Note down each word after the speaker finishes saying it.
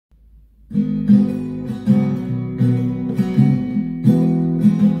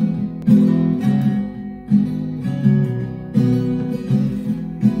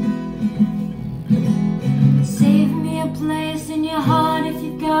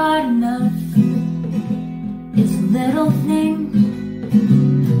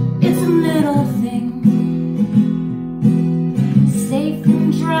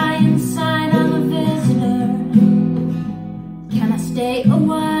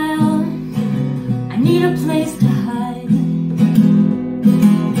need a place to hide,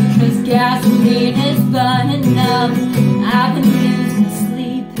 'cause gasoline is burning up. I've been losing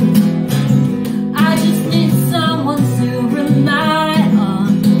sleep. I just need someone to rely on.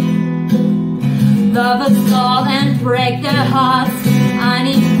 Lovers fall and break their hearts. I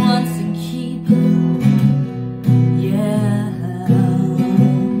need one to keep. Yeah.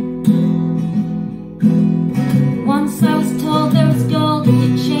 Once I was told there was gold if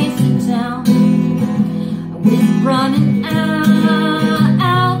you chase it down. I was running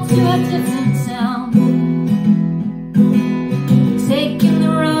out to a different town. Taking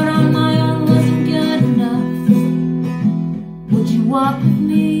the road on my own wasn't good enough. Would you walk with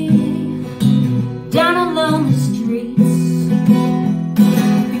me down along the streets?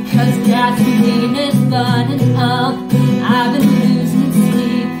 Because gasoline is burning up. I've been losing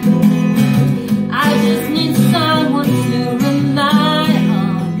sleep. I just need someone to rely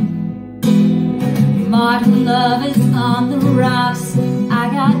on. Modern love is on the rocks. I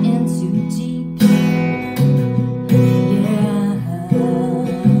got in too deep. Yeah.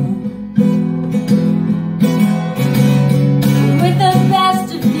 With the best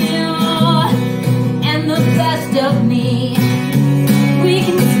of you and the best of me, we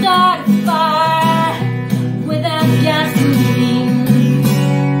can start a fire without gasoline.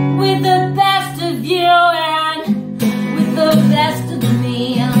 With the best of you and with the best of me,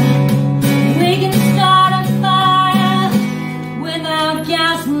 we can start a fire without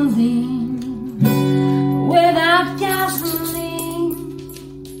gasoline. Without gasoline.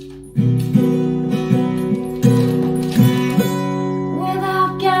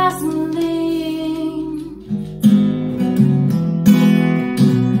 Without gasoline.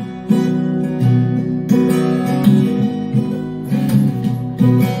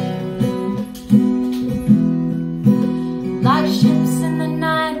 Like ships in the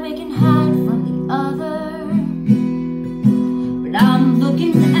night, we can hide from the other. But I'm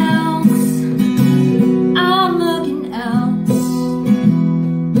looking else. I'm looking else.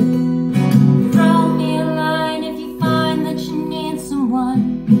 Throw me a line if you find that you need someone.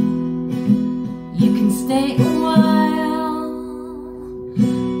 You can stay a while.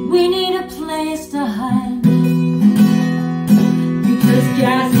 We need a place to hide, because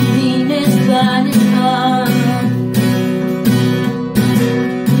gasoline is burning up.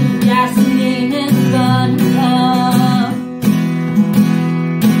 Gasoline is burning up.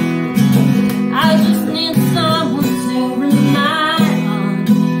 I just need someone to rely on.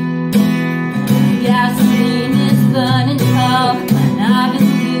 Gasoline is burning up and I've been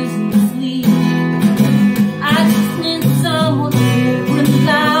losing sleep. I just need someone to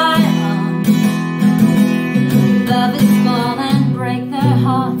rely on. Lovers fall and break their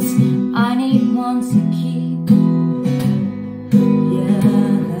hearts. I need one to keep. Yeah.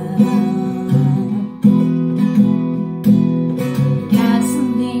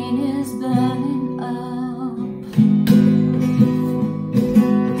 Gasoline is burning up.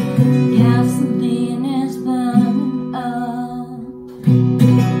 Gasoline is burning up.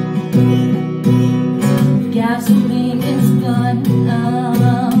 Gasoline is burning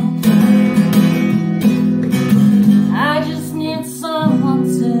up. I just need someone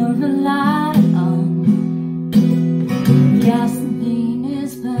to rely on. Gasoline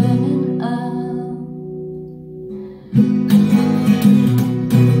is burning up.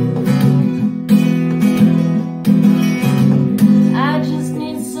 I just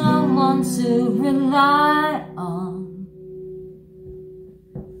need someone to rely